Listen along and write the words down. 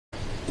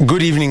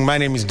Good evening, my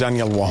name is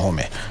Daniel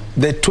Wahome.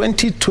 The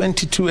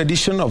 2022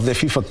 edition of the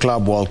FIFA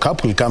Club World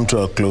Cup will come to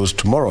a close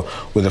tomorrow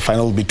with the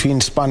final between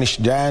Spanish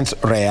giants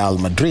Real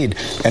Madrid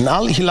and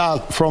Al Hilal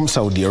from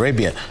Saudi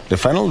Arabia. The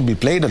final will be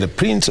played at the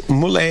Prince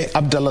Mouley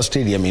Abdalla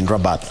Stadium in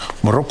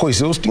Rabat. Morocco is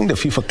hosting the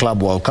FIFA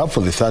Club World Cup for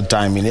the third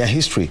time in their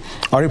history.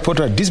 Our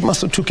reporter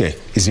Dismas Otuke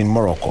is in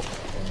Morocco.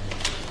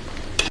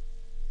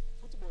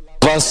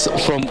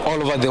 From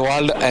all over the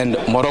world, and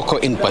Morocco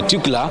in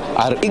particular,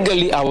 are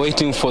eagerly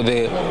awaiting for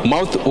the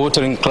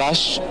mouth-watering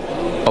clash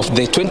of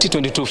the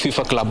 2022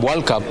 FIFA Club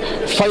World Cup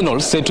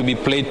final, set to be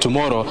played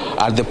tomorrow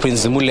at the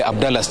Prince Mouley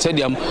Abdalla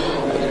Stadium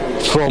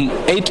from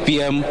 8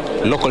 p.m.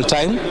 local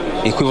time,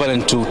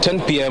 equivalent to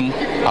 10 p.m.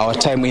 our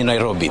time in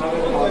Nairobi.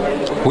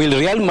 Will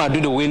Real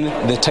Madrid win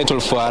the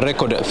title for a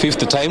record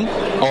fifth time,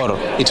 or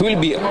it will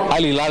be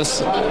Al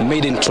Hilal's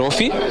maiden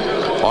trophy?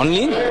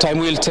 Only time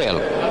will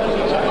tell.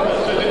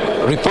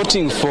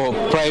 Reporting for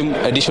Prime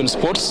Edition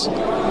Sports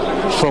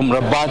from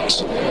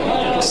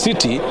Rabat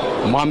City,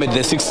 Mohammed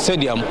VI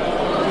Stadium,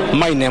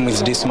 my name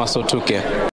is Dismas Otuke.